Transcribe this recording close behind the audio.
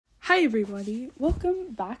Hi everybody,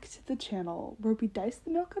 welcome back to the channel where we dice the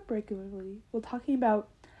milk up regularly while talking about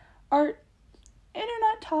art,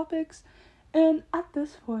 internet topics, and at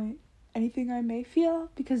this point, anything I may feel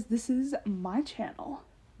because this is my channel.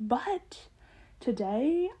 But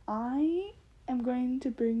today I am going to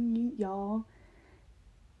bring y'all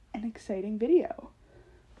an exciting video.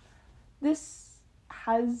 This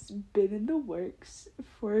has been in the works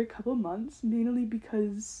for a couple months, mainly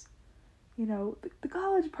because the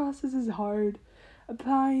college process is hard,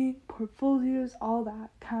 applying, portfolios, all that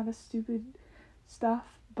kind of stupid stuff,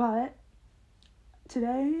 but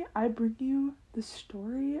today I bring you the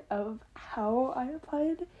story of how I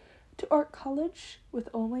applied to art college with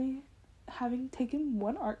only having taken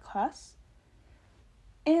one art class,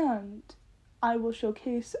 and I will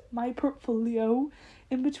showcase my portfolio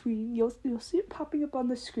in between. You'll see it popping up on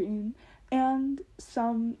the screen, and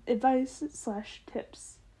some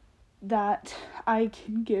advice/tips that I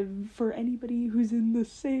can give for anybody who's in the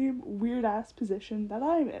same weird-ass position that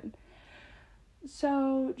I'm in.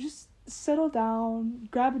 So, just settle down,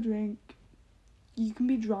 grab a drink. You can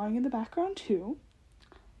be drawing in the background, too.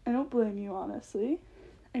 I don't blame you, honestly.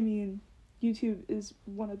 I mean, YouTube is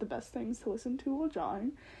one of the best things to listen to while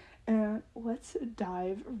drawing. And let's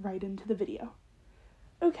dive right into the video.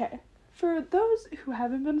 Okay, for those who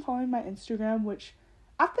haven't been following my Instagram, which,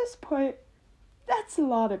 at this point, that's a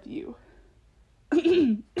lot of you.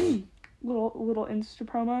 little Insta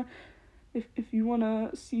promo. If you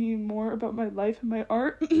wanna see more about my life and my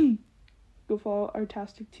art, go follow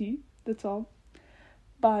Artastic Tea. That's all.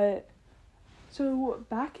 But so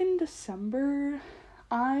back in December,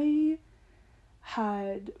 I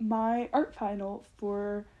had my art final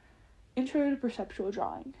for Intro to Perceptual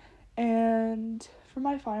Drawing, and for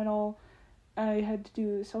my final, I had to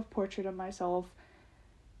do a self-portrait of myself.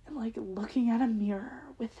 Like looking at a mirror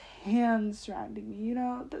with hands surrounding me,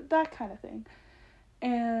 that kind of thing.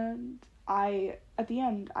 And at the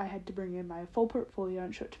end, I had to bring in my full portfolio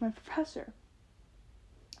and show it to my professor.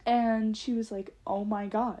 And she was like, "Oh my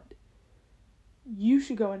god, you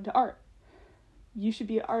should go into art. You should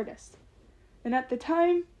be an artist." And at the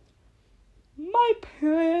time, my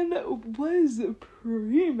plan was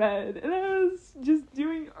pre-med, and I was just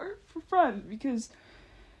doing art for fun because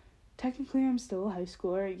technically, I'm still a high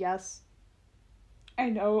schooler. Yes, I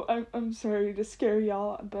know, I'm sorry to scare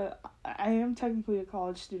y'all, but I am technically a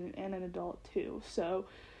college student and an adult too, so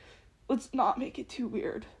let's not make it too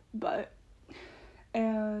weird.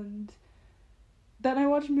 And then I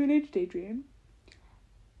watched Moon Age Daydream,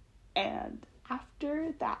 and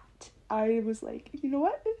after that, I was like, you know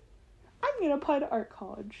what? I'm gonna apply to art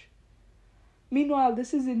college. Meanwhile,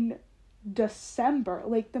 this is in December,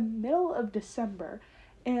 like the middle of December,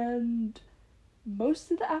 and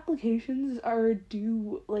most of the applications are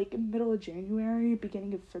due like middle of January,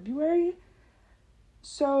 beginning of February.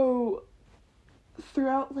 So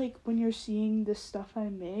throughout, like, when you're seeing this stuff I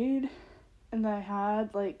made and that I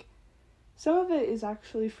had, like, some of it is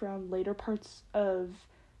actually from later parts of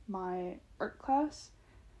my art class,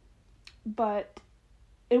 but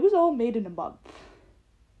it was all made in a month.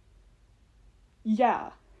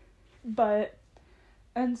 Yeah.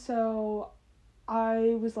 And so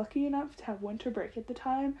I was lucky enough to have winter break at the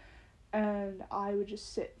time, and I would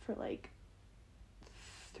just sit for like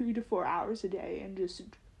 3 to 4 hours a day and just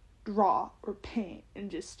draw or paint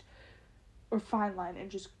and or fine line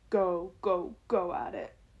and just go at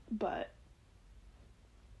it.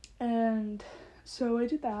 And so I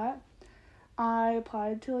did that. I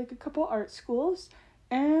applied to like a couple art schools,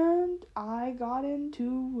 and I got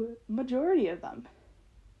into majority of them.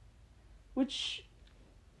 Which,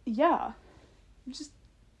 yeah.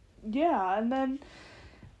 And then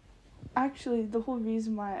actually the whole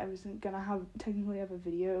reason why I wasn't gonna technically have a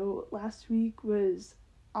video last week was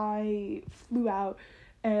I flew out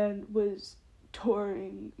and was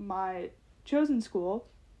touring my chosen school.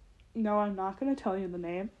 No, I'm not gonna tell you the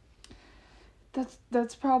name.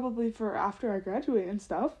 That's probably for after I graduate and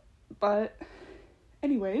stuff, but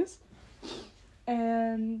anyways,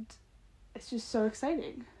 and it's just so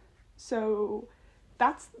exciting. So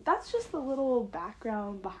that's just a little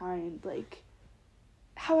background behind, like,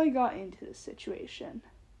 how I got into this situation.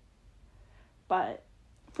 But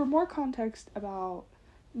for more context about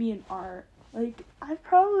me and art, like, I've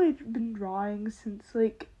probably been drawing since,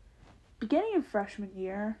 like, beginning of freshman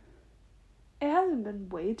year. It hasn't been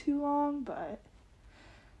way too long, but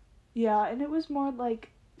yeah, and it was more, like,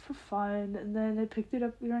 for fun, and then I picked it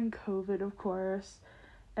up during COVID, of course.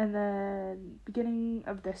 And then beginning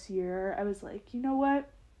of this year, I was like, you know what?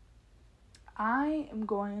 I am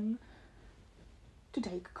going to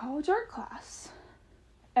take a college art class.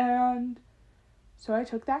 And So I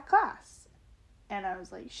took that class, and I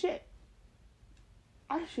was like, shit,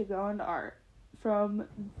 I should go into art from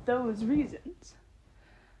those reasons.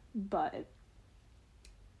 But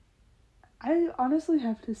I honestly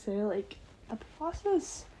have to say, like, the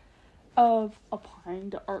process of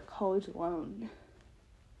applying to art college alone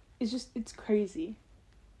is just, it's crazy.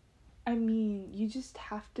 I mean, you just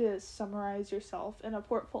have to summarize yourself in a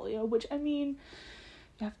portfolio, which, I mean,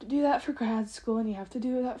 you have to do that for grad school, and you have to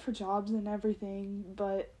do that for jobs and everything,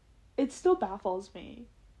 but it still baffles me,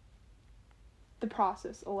 the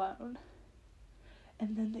process alone.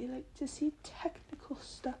 And then they like to see technical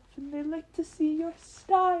stuff, and they like to see your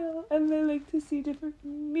style, and they like to see different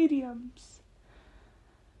mediums,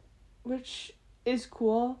 which is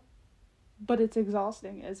cool, but it's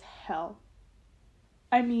exhausting as hell.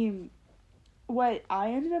 I mean, what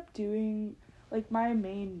I ended up doing, like, my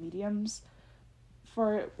main mediums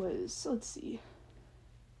for it was, let's see,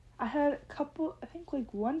 I had a couple, I think,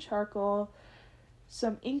 like, one charcoal,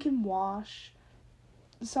 some ink and wash.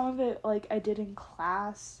 Some of it, like, I did in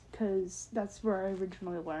class, because that's where I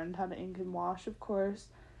originally learned how to ink and wash, of course.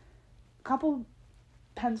 A couple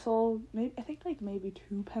pencil, maybe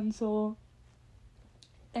 2 pencil,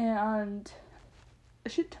 and a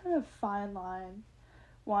shit ton of fine line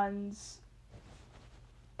ones,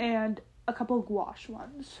 and a couple gouache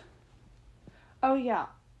ones. Oh yeah,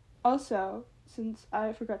 also, since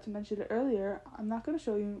I forgot to mention it earlier, I'm not going to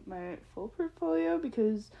show you my full portfolio,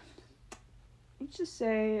 because let's just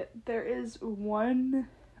say there is one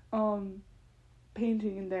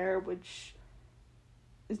painting in there which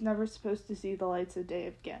is never supposed to see the lights of day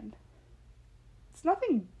again. It's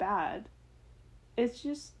nothing bad. It's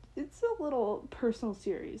a little personal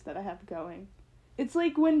series that I have going. It's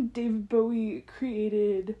like when David Bowie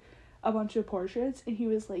created a bunch of portraits, and he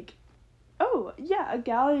was like, oh, yeah, a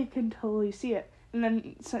gallery can totally see it. And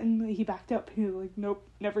then suddenly he backed up, and he was like, nope,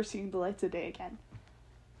 never seeing the lights of day again.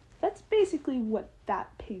 That's basically what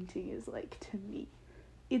that painting is like to me.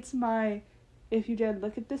 It's my, if you dare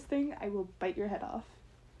look at this thing, I will bite your head off.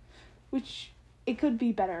 Which, it could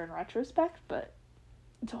be better in retrospect, but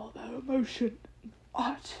it's all about emotion,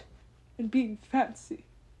 art, and being fancy.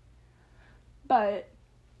 But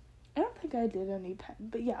I don't think I did any pen,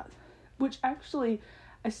 but yeah. Which actually,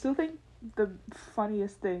 I still think the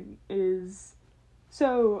funniest thing is,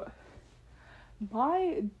 so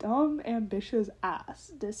my dumb, ambitious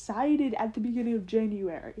ass decided at the beginning of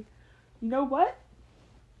January, you know what?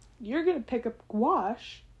 You're gonna pick up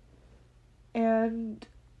gouache, and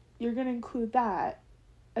you're gonna include that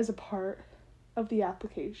as a part of the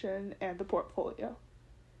application and the portfolio.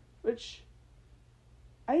 Which,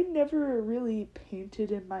 I never really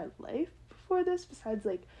painted in my life before this, besides,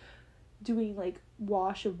 like, doing, like,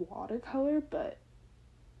 wash of watercolor, but,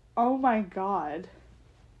 oh my god.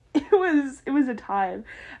 It was a time.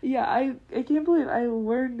 Yeah, I can't believe I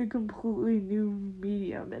learned a completely new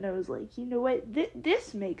medium, and I was like, you know what,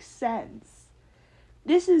 this makes sense.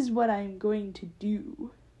 This is what I'm going to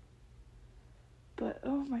do. But,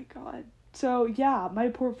 oh my god. So, yeah, my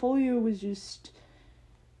portfolio was just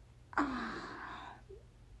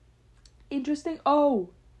interesting. Oh,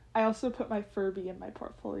 I also put my Furby in my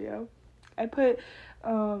portfolio. I put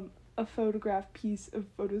a photograph piece of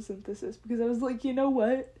photosynthesis, because I was like, you know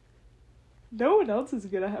what? No one else is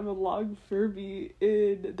gonna have a log Furby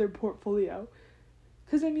in their portfolio.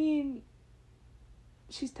 Because, I mean,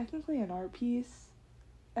 she's technically an art piece,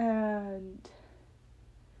 and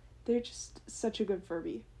they're just such a good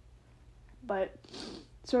Furby. But,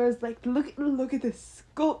 so I was like, look at this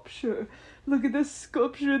sculpture. Look at this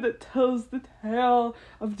sculpture that tells the tale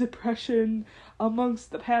of depression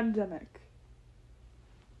amongst the pandemic.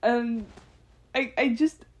 And I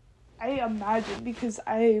imagine, because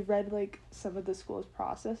I read, like, some of the school's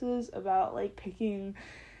processes about, like, picking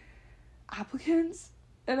applicants,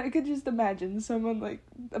 and I could just imagine someone, like,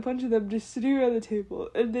 a bunch of them just sitting around the table,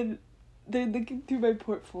 and then they're looking through my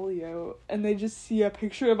portfolio, and they just see a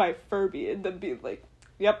picture of my Furby, and then be like,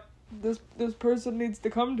 yep, this person needs to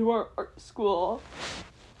come to our art school.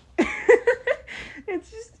 It's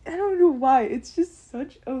just, I don't know why, it's just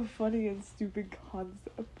such a funny and stupid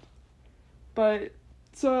concept. But,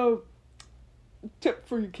 so, tip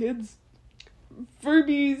for your kids,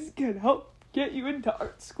 Furbies can help get you into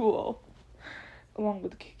art school, along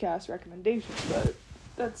with the kick-ass recommendations, but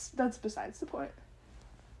that's besides the point.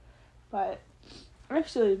 But,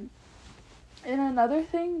 actually, and another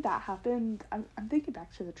thing that happened, I'm thinking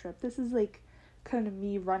back to the trip, this is, like, kind of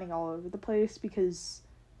me running all over the place, because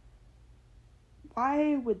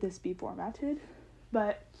why would this be formatted?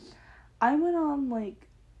 But I went on, like,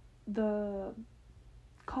 the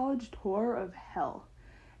college tour of hell,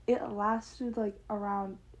 it lasted like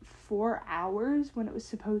around 4 hours when it was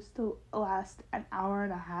supposed to last an hour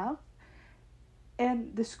and a half.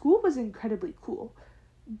 And the school was incredibly cool,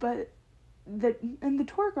 but the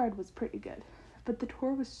tour guide was pretty good, but the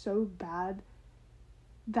tour was so bad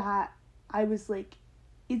that I was like,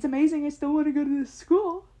 it's amazing, I still want to go to this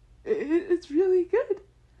school. It's really good.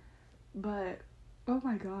 But, oh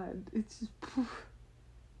my god, it's just,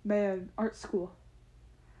 man, art school.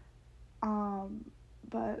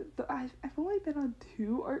 But I've only been on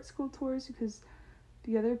 2 art school tours because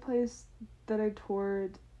the other place that I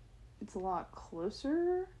toured, it's a lot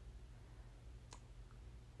closer.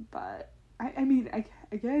 But, I can't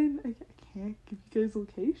give you guys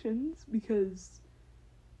locations because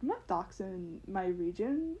I'm not doxing my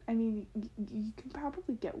region. I mean, you can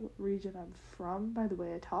probably get what region I'm from by the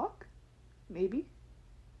way I talk. Maybe.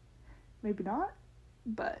 Maybe not.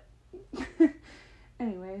 But,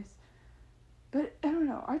 anyways. But, I don't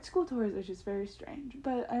know, art school tours are just very strange.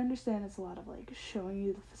 But I understand it's a lot of, like, showing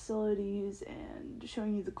you the facilities and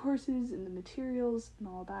showing you the courses and the materials and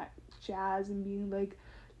all that jazz and being like,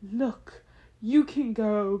 look, you can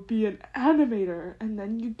go be an animator and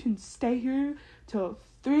then you can stay here till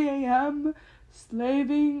 3 a.m.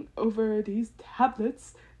 slaving over these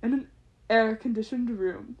tablets in an air-conditioned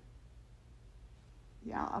room.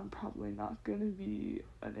 Yeah, I'm probably not gonna be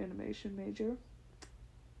an animation major.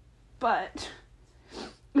 But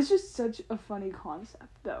it's just such a funny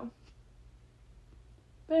concept, though.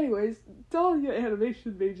 But anyways, to all you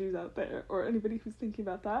animation majors out there, or anybody who's thinking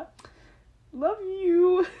about that, love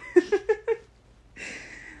you!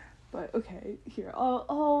 But, okay, here,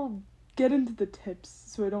 I'll get into the tips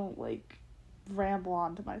so I don't, like, ramble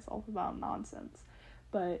on to myself about nonsense.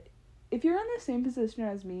 But if you're in the same position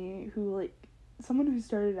as me, who, like, someone who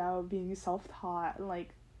started out being self-taught and,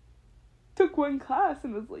 like, took one class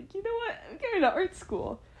and was like, you know what, I'm going to art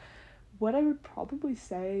school. What I would probably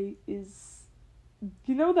say is,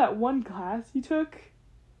 you know that one class you took?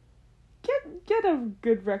 Get a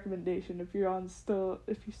good recommendation if you're still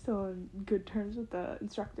in good terms with the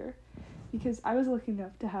instructor. Because I was lucky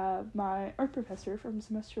enough to have my art professor from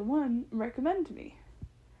semester 1 recommend me.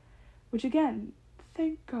 Which again,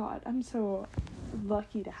 thank God, I'm so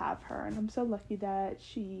lucky to have her, and I'm so lucky that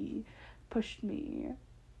she pushed me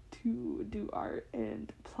to do art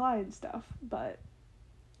and apply and stuff.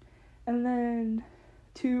 And then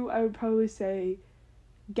 2, I would probably say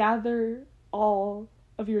gather all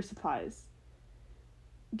of your supplies.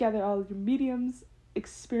 Gather all of your mediums,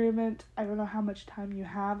 experiment. I don't know how much time you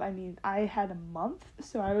have. I mean, I had a month,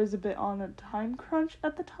 so I was a bit on a time crunch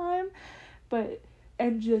at the time,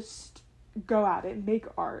 and just go at it, make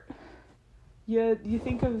art. You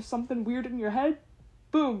think of something weird in your head,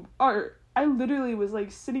 boom, art. I literally was like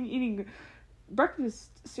sitting eating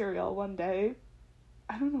breakfast cereal one day.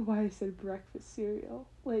 I don't know why I said breakfast cereal.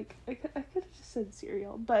 Like, I could have just said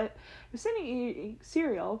cereal, but I was sitting eating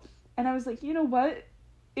cereal, and I was like, you know what?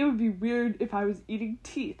 It would be weird if I was eating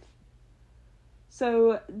teeth.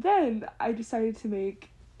 So then I decided to make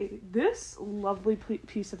this lovely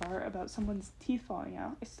piece of art about someone's teeth falling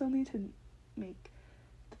out. I still need to make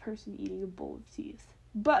the person eating a bowl of teeth.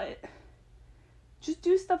 But just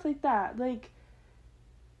do stuff like that. Like,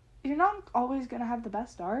 you're not always going to have the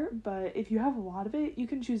best art, but if you have a lot of it, you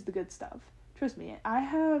can choose the good stuff. Trust me, I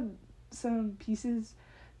had some pieces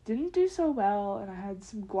didn't do so well, and I had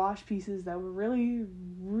some gouache pieces that were really,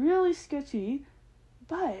 really sketchy,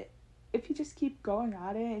 but if you just keep going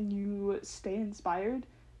at it and you stay inspired,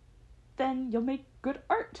 then you'll make good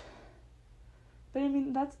art. But I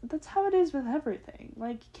mean, that's how it is with everything.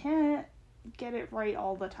 Like, you can't get it right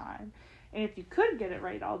all the time. And if you could get it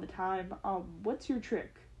right all the time, what's your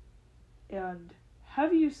trick? And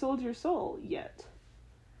have you sold your soul yet?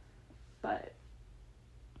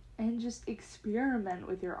 And just experiment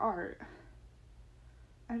with your art.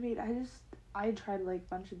 I mean, I tried like a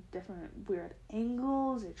bunch of different weird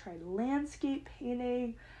angles. I tried landscape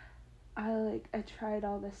painting. I tried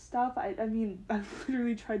all this stuff. I mean, I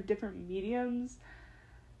literally tried different mediums.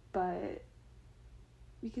 But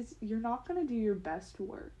because you're not going to do your best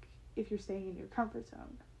work if you're staying in your comfort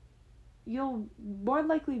zone. You'll more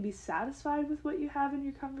likely be satisfied with what you have in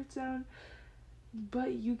your comfort zone,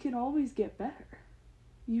 but you can always get better.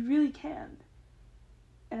 You really can.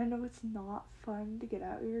 And I know it's not fun to get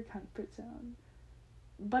out of your comfort zone,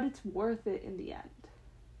 but it's worth it in the end.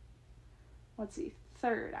 Let's see.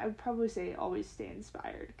 3rd, I would probably say always stay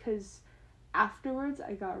inspired, because afterwards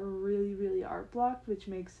I got really, really art blocked, which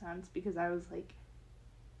makes sense because I was like,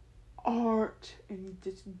 art, and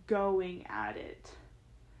just going at it.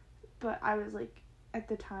 But I was like, at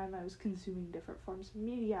the time I was consuming different forms of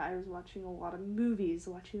media. I was watching a lot of movies,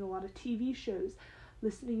 watching a lot of TV shows,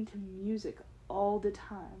 listening to music all the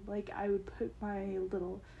time. Like, I would put my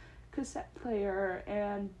little cassette player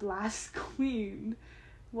and blast Queen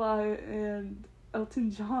and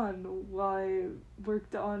Elton John while I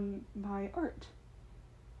worked on my art.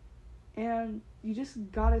 And you just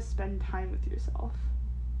gotta spend time with yourself.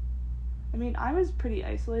 I mean, I was pretty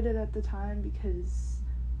isolated at the time because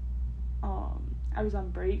I was on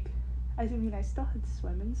break. I mean, I still had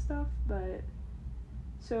swim and stuff, but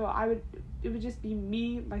so it would just be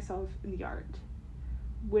me, myself, and the art,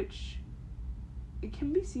 which it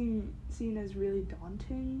can be seen as really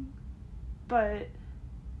daunting, but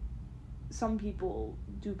some people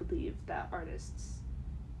do believe that artists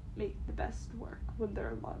make the best work when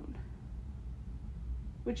they're alone,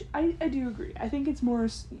 which I do agree. I think it's more,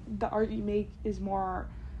 the art you make is more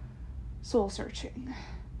soul searching.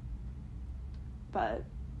 But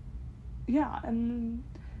yeah, and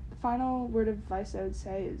the final word of advice I would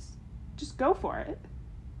say is just go for it.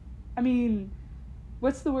 I mean,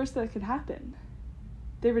 what's the worst that could happen?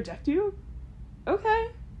 They reject you? Okay,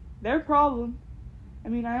 their problem. I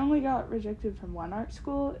mean, I only got rejected from one art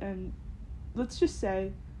school, and let's just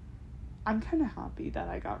say I'm kind of happy that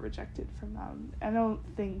I got rejected from them. I don't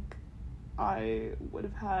think I would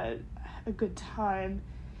have had a good time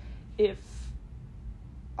if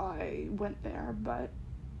I went there, but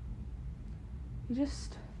you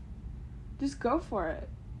just go for it.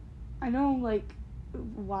 I know, like,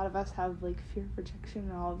 a lot of us have, like, fear of rejection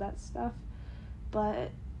and all of that stuff, but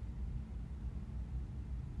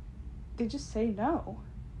they just say no.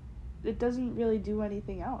 It doesn't really do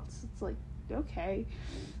anything else. It's like, okay,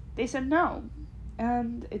 they said no,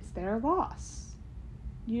 and it's their loss.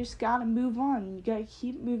 You just gotta move on. You gotta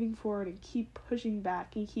keep moving forward and keep pushing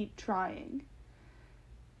back and keep trying.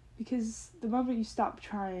 Because the moment you stop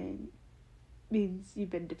trying means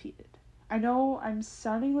you've been defeated. I know I'm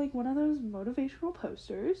sounding like one of those motivational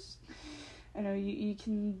posters. I know you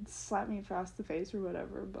can slap me across the face or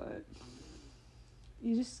whatever, but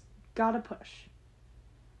you just gotta push.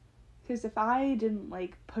 Because if I didn't,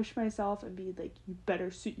 like, push myself and be like, you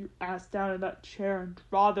better sit your ass down in that chair and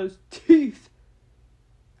draw those teeth.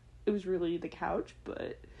 It was really the couch,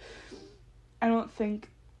 but I don't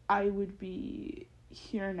think I would be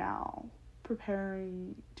here now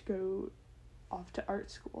preparing to go off to art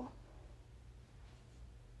school.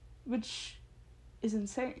 Which is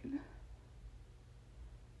insane.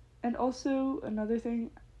 And also, another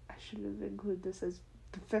thing, I should have included this as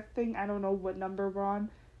the fifth thing, I don't know what number we're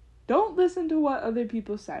on. Don't listen to what other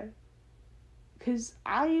people say. Because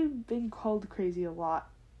I've been called crazy a lot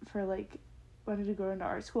for, like, wanting to go into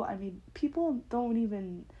art school. I mean, people don't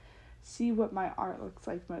even see what my art looks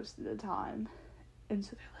like most of the time. And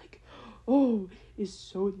so they're like, oh, is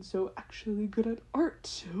so-and-so actually good at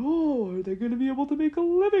art? Oh, are they going to be able to make a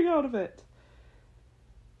living out of it?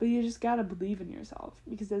 But you just gotta believe in yourself.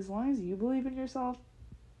 Because as long as you believe in yourself,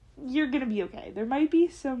 you're gonna be okay. There might be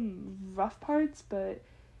some rough parts, but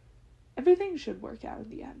everything should work out in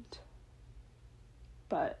the end.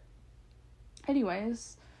 But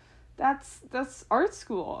anyways, that's art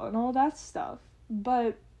school and all that stuff.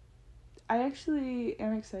 But I actually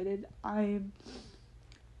am excited. I'll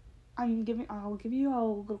give you a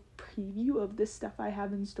little preview of this stuff I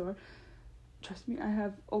have in store. Trust me, I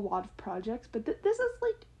have a lot of projects, but this is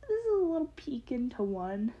a little peek into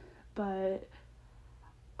one. But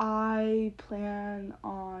I plan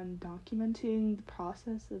on documenting the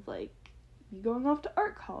process of, like, me going off to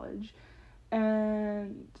art college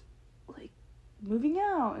and, like, moving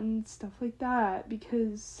out and stuff like that,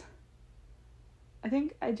 because I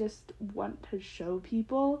think I just want to show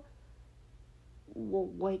people, well,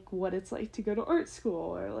 like, what it's like to go to art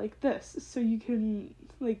school or like this, so you can,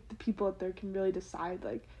 like, the people out there can really decide,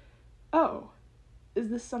 like, oh, is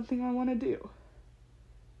this something I want to do?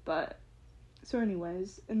 But so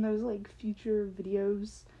anyways, in those, like, future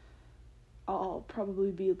videos, I'll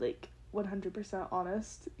probably be, like, 100%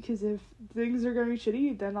 honest, because if things are going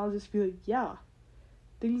shitty, then I'll just be like, yeah,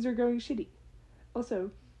 things are going shitty.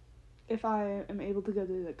 Also, if I am able to go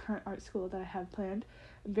to the current art school that I have planned,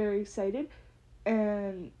 I'm very excited,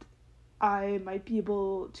 and I might be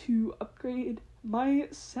able to upgrade my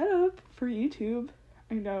setup for YouTube.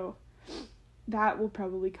 I know that will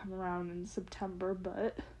probably come around in September,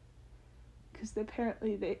 but because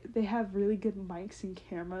apparently they have really good mics and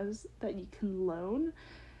cameras that you can loan,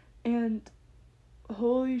 and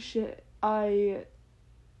holy shit, I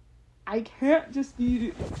can't just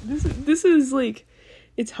be, this is like,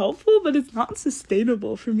 it's helpful, but it's not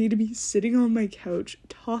sustainable for me to be sitting on my couch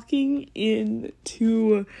talking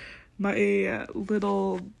into my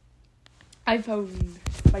little iPhone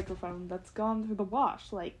microphone that's gone through the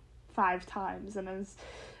wash like 5 times and is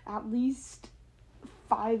at least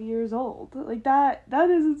 5 years old. Like that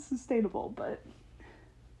isn't sustainable, but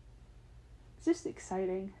it's just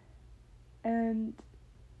exciting. And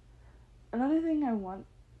another thing I want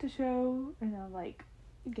to show, like,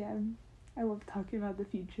 again, I love talking about the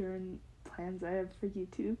future and plans I have for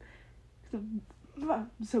YouTube because I'm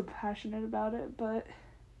so passionate about it, but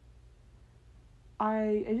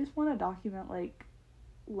I just want to document, like,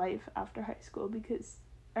 life after high school, because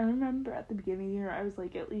I remember at the beginning of the year I was,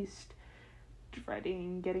 like, at least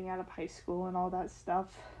dreading getting out of high school and all that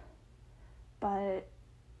stuff, but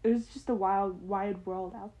it was just a wide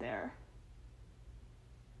world out there,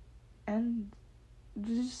 and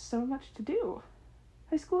there's just so much to do.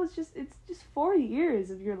 High school is it's just 4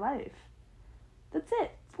 years of your life. That's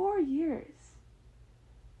it, 4 years.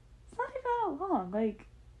 It's not even that long. Like,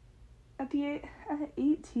 at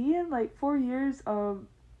 18, like, 4 years of,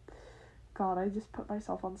 God, I just put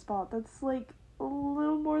myself on the spot. That's, like, a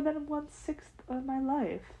little more than 1/6 of my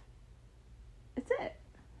life. It's it.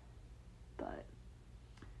 But,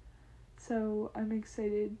 so, I'm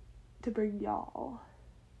excited to bring y'all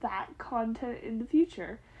that content in the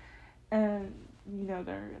future. And, there are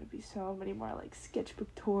going to be so many more, like,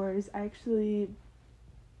 sketchbook tours. I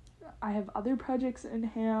have other projects in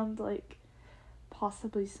hand, like,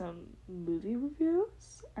 possibly some movie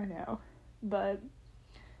reviews, I know, but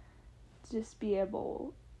just be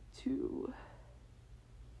able to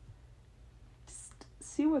just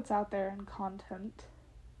see what's out there in content.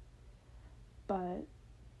 But,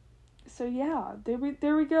 so yeah, there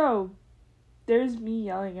we go. There's me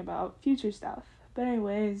yelling about future stuff. But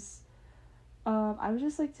anyways, I would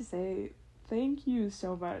just like to say thank you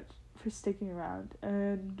so much for sticking around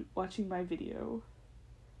and watching my video.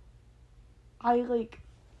 I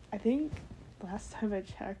think last time I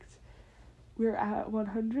checked, we're at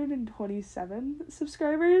 127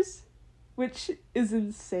 subscribers, which is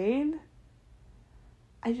insane.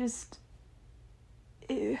 I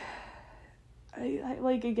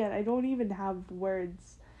don't even have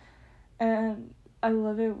words. And I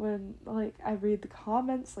love it when, like, I read the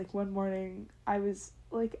comments. Like, one morning, I was,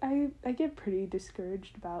 like, I get pretty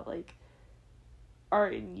discouraged about, like,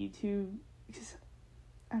 art in YouTube, because,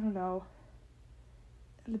 I don't know,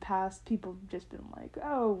 in the past, people have just been like,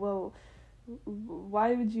 oh, well,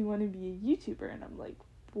 why would you want to be a YouTuber? And I'm like,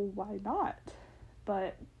 well, why not?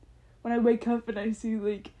 But when I wake up and I see,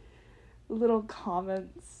 like, little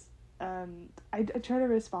comments, and I try to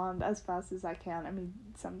respond as fast as I can. I mean,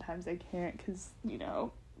 sometimes I can't because,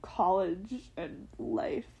 college and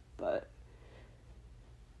life, but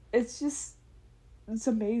it's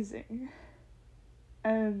amazing.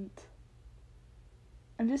 And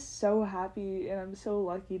I'm just so happy, and I'm so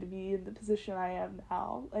lucky to be in the position I am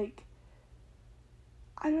now. Like,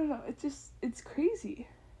 I don't know, it's crazy.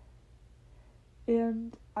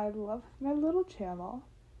 And I love my little channel,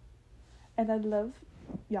 and I love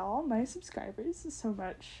y'all, my subscribers, so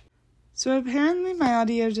much. So apparently my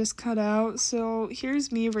audio just cut out, so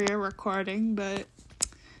here's me re-recording, but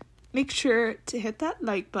make sure to hit that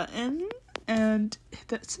like button and hit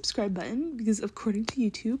that subscribe button, because according to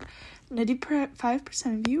YouTube,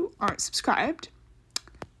 95% of you aren't subscribed.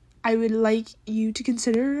 I would like you to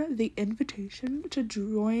consider the invitation to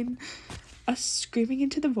join us screaming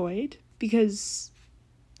into the void, because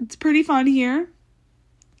it's pretty fun here.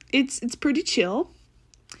 It's pretty chill.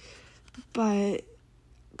 But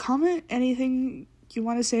comment anything you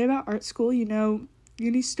want to say about art school,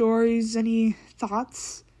 any stories, any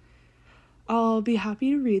thoughts. I'll be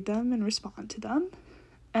happy to read them and respond to them.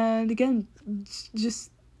 And again,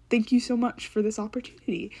 just thank you so much for this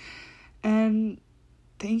opportunity. And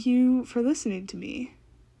thank you for listening to me.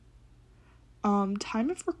 Time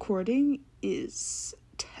of recording is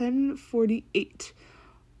 10:48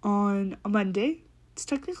 on a Monday. It's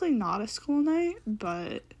technically not a school night,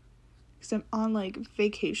 but because I'm on, like,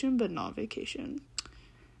 vacation, but not vacation.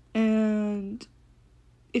 And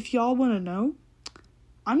if y'all want to know,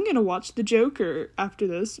 I'm going to watch The Joker after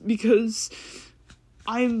this, because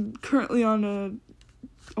I'm currently on a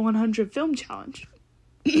 100 film challenge.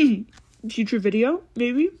 Future video,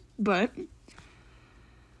 maybe, but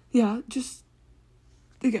yeah, just,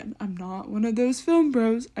 again, I'm not one of those film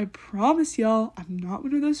bros. I promise y'all, I'm not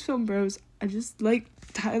one of those film bros. I just like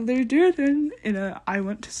Tyler Durden in a I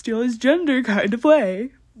want to steal his gender kind of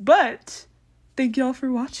way. But thank y'all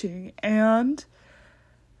for watching, and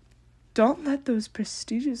don't let those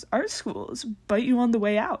prestigious art schools bite you on the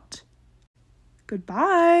way out.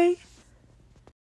 Goodbye!